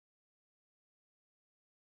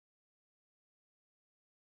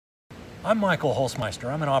I'm Michael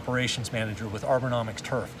Holzmeister. I'm an operations manager with Arbor-Nomics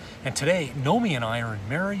Turf. And today, Nomi and I are in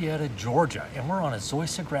Marietta, Georgia, and we're on a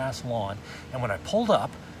zoysia grass lawn. And when I pulled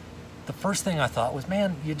up, the first thing I thought was,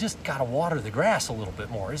 man, you just gotta water the grass a little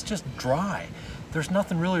bit more. It's just dry. There's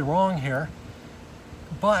nothing really wrong here,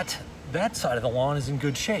 but that side of the lawn is in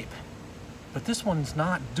good shape. But this one's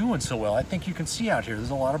not doing so well. I think you can see out here,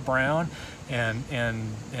 there's a lot of brown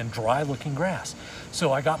and dry looking grass.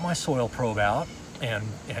 So I got my soil probe out and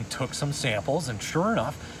took some samples, and sure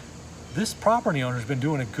enough, this property owner's been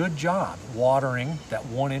doing a good job watering that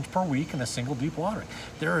 1 inch per week in a single deep watering.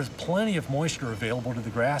 There is plenty of moisture available to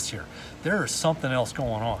the grass here. There is something else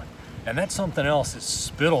going on, and that something else is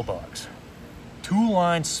spittlebugs.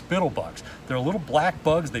 Two-line spittlebugs. They're little black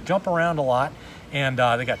bugs. They jump around a lot, and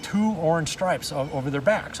they got 2 orange stripes over their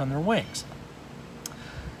backs on their wings.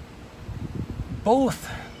 Both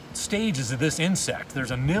stages of this insect,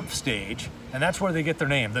 there's a nymph stage, and that's where they get their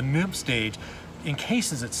name. The nymph stage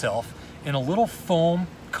encases itself in a little foam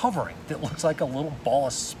covering that looks like a little ball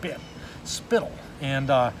of spittle.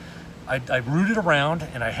 And I rooted around,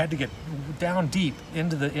 and I had to get down deep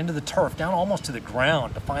into the turf, down almost to the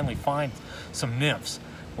ground, to finally find some nymphs.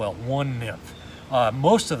 Well, one nymph.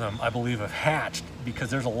 Most of them, I believe, have hatched because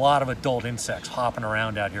there's a lot of adult insects hopping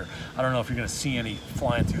around out here. I don't know if you're going to see any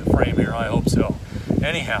flying through the frame here. I hope so.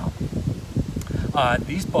 Anyhow,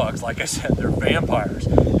 these bugs, like I said, they're vampires,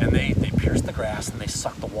 and they pierce the grass and they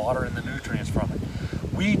suck the water and the nutrients from it.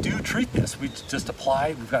 We do treat this. We just apply,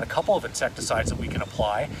 we've got a couple of insecticides that we can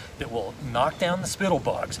apply that will knock down the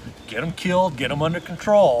spittlebugs, get them killed, get them under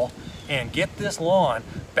control, and get this lawn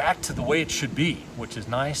back to the way it should be, which is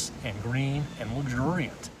nice and green and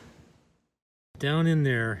luxuriant. Down in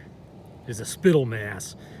there is a spittle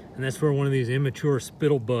mass, and that's where one of these immature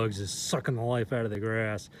spittlebugs is sucking the life out of the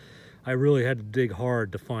grass. I really had to dig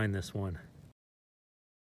hard to find this one.